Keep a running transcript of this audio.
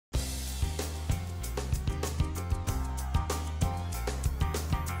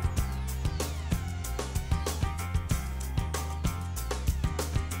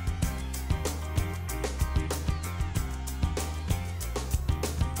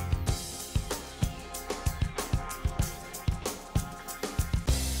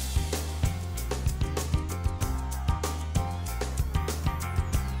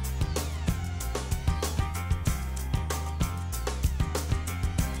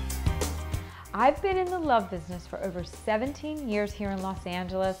I've been in the love business for over 17 years here in Los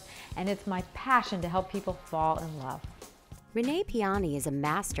Angeles, and it's my passion to help people fall in love. Renee Piane is a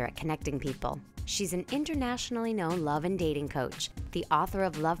master at connecting people. She's an internationally known love and dating coach, the author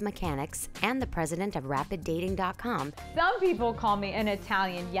of Love Mechanics, and the president of RapidDating.com. Some people call me an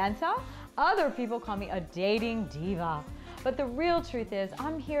Italian yenta, other people call me a dating diva. But the real truth is,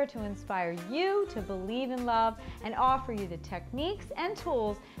 I'm here to inspire you to believe in love and offer you the techniques and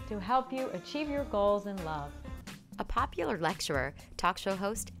tools to help you achieve your goals in love. A popular lecturer, talk show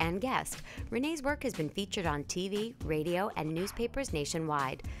host, and guest, Renee's work has been featured on TV, radio, and newspapers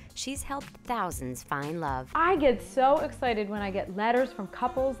nationwide. She's helped thousands find love. I get so excited when I get letters from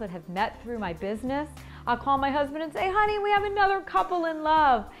couples that have met through my business. I'll call my husband and say, honey, we have another couple in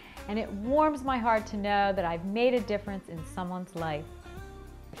love. And it warms my heart to know that I've made a difference in someone's life.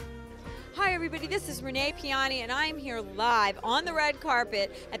 Hi everybody, this is Renee Piane and I'm here live on the red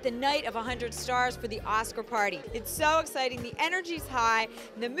carpet at the night of 100 stars for the Oscar party. It's so exciting, the energy's high,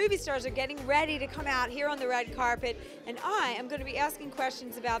 and the movie stars are getting ready to come out here on the red carpet, and I am going to be asking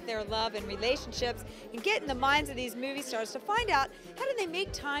questions about their love and relationships and get in the minds of these movie stars to find out how do they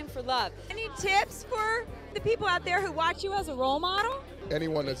make time for love. Any tips for the people out there who watch you as a role model?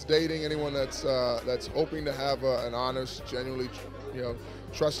 Anyone that's dating, anyone that's hoping to have an honest, genuinely,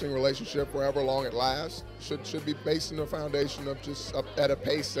 trusting relationship, wherever long it lasts, should be based on the foundation of just at a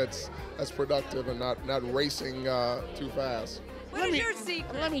pace that's productive and not racing too fast. What is your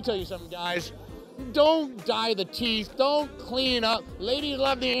secret? Let me tell you something, guys. Don't dye the teeth. Don't clean up. Ladies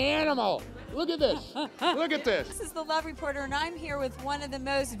love the animal. Look at this. Look at this. This is the Love Reporter, and I'm here with one of the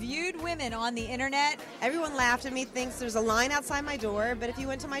most viewed women on the internet. Everyone laughed at me, thinks there's a line outside my door, but if you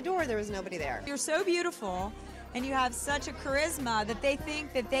went to my door, there was nobody there. You're so beautiful, and you have such a charisma that they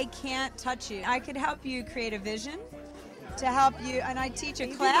think that they can't touch you. I could help you create a vision to help you, and I teach a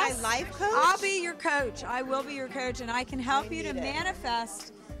class. Be my life coach? I'll be your coach. I will be your coach, and I can help you to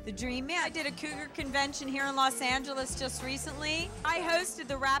manifest the dream man. I did a cougar convention here in Los Angeles just recently. I hosted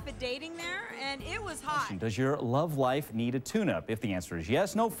the Rapid Dating there, and it was hot. Does your love life need a tune-up? If the answer is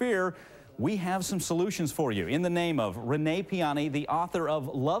yes, no fear. We have some solutions for you in the name of Renee Piane, the author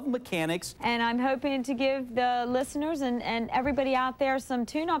of Love Mechanics. And I'm hoping to give the listeners and everybody out there some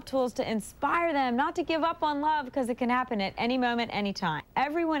tune-up tools to inspire them not to give up on love, because it can happen at any moment, anytime.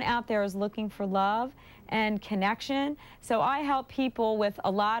 Everyone out there is looking for love and connection, so I help people with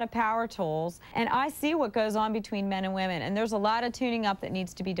a lot of power tools, and I see what goes on between men and women, and there's a lot of tuning up that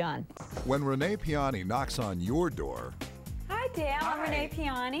needs to be done. When Renee Piane knocks on your door. Hi, Dale. I'm Renee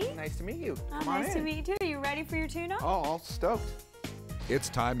Piane. Nice to meet you. Nice to meet you too. You ready for your tune-up? Oh, all stoked. It's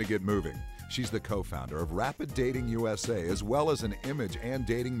time to get moving. She's the co-founder of Rapid Dating USA, as well as an image and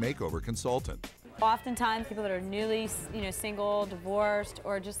dating makeover consultant. Oftentimes, people that are newly, single, divorced,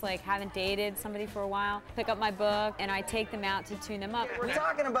 or just like haven't dated somebody for a while, pick up my book and I take them out to tune them up. We're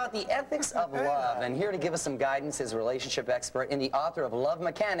talking about the ethics of love, and here to give us some guidance is relationship expert and the author of Love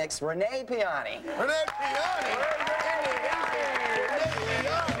Mechanics, Renee Piane. Renee Piane!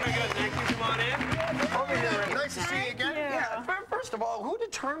 Thank you. Come on in. Over here. Nice to see you again. Yeah. First of all, who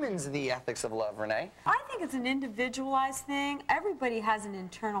determines the ethics of love, Renee? I think it's an individualized thing. Everybody has an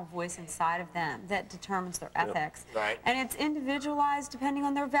internal voice inside of them that determines their ethics. Right. And it's individualized depending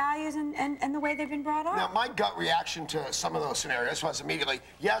on their values and the way they've been brought up. Now, my gut reaction to some of those scenarios was immediately,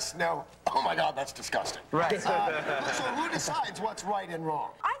 yes, no, oh my God, that's disgusting. Right. So who decides what's right and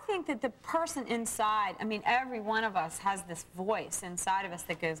wrong? I think that the person inside, every one of us has this voice inside of us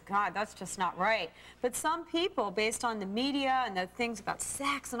that goes, God, that's just not right. But some people, based on the media and the things about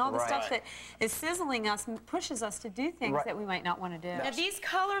sex and all the stuff that is sizzling us, pushes us to do things that we might not want to do. Now, these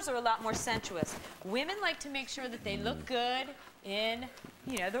colors are a lot more sensuous. Women like to make sure that they look good in,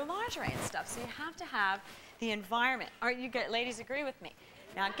 their lingerie and stuff. So you have to have the environment. All right, you ladies agree with me.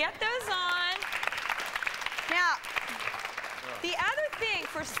 Now, get those on. Now, the other thing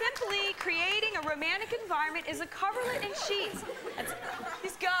for simply creating a romantic environment is a coverlet and sheets.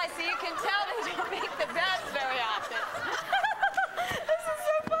 These guys, so you can tell they don't make the beds very often. This is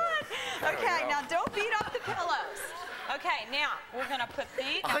so fun. Okay, now don't beat up the pillows. Okay, now we're gonna put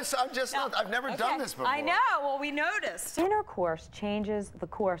these. I've never done this before. I know. Well, we noticed. Intercourse changes the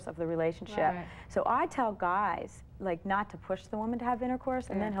course of the relationship. Right. So I tell guys, not to push the woman to have intercourse,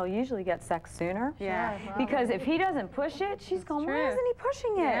 and then he'll usually get sex sooner. Yeah. Because if he doesn't push it, she's going, why isn't he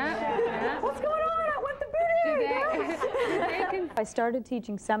pushing it? Yeah. What's going on? I want the booty. I started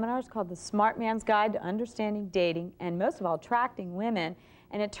teaching seminars called The Smart Man's Guide to Understanding Dating, and most of all, attracting women,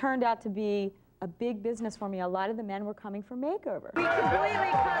 and it turned out to be a big business for me. A lot of the men were coming for makeover. We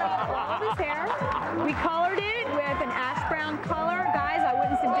completely cut off all of his hair. We colored it with an ash brown color. Guys, I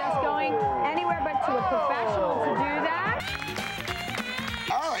wouldn't suggest going anywhere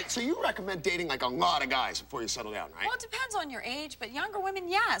so you recommend dating like a lot of guys before you settle down, right? Well, it depends on your age, but younger women,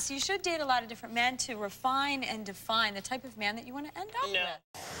 yes. You should date a lot of different men to refine and define the type of man that you want to end up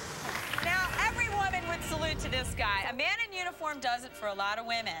with. Now, every woman would salute to this guy. A man in uniform does it for a lot of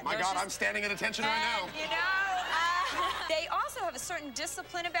women. My God, I'm standing at attention right now. You know, they also have a certain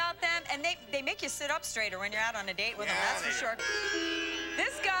discipline about them, and they make you sit up straighter when you're out on a date with them, that's for sure.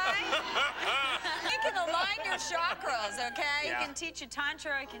 This guy, he can align your chakras, okay? He can teach you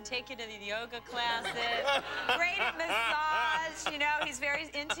tantra, he can take you to the yoga classes, great at massage, you know, he's very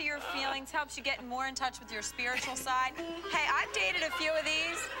into your feelings, helps you get more in touch with your spiritual side. Hey, I've dated a few of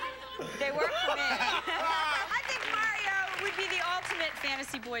these. They work for me. I think Mario would be the ultimate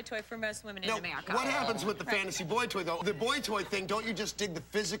fantasy boy toy for most women in America. What happens with the fantasy boy toy, though? The boy toy thing, don't you just dig the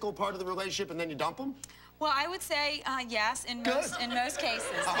physical part of the relationship and then you dump them? Well, I would say yes, in most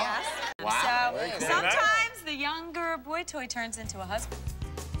cases, yes. Wow. So sometimes the younger boy toy turns into a husband.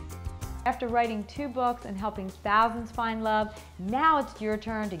 After writing 2 books and helping thousands find love, now it's your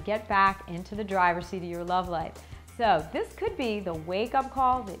turn to get back into the driver's seat of your love life. So this could be the wake-up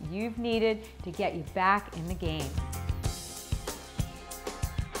call that you've needed to get you back in the game.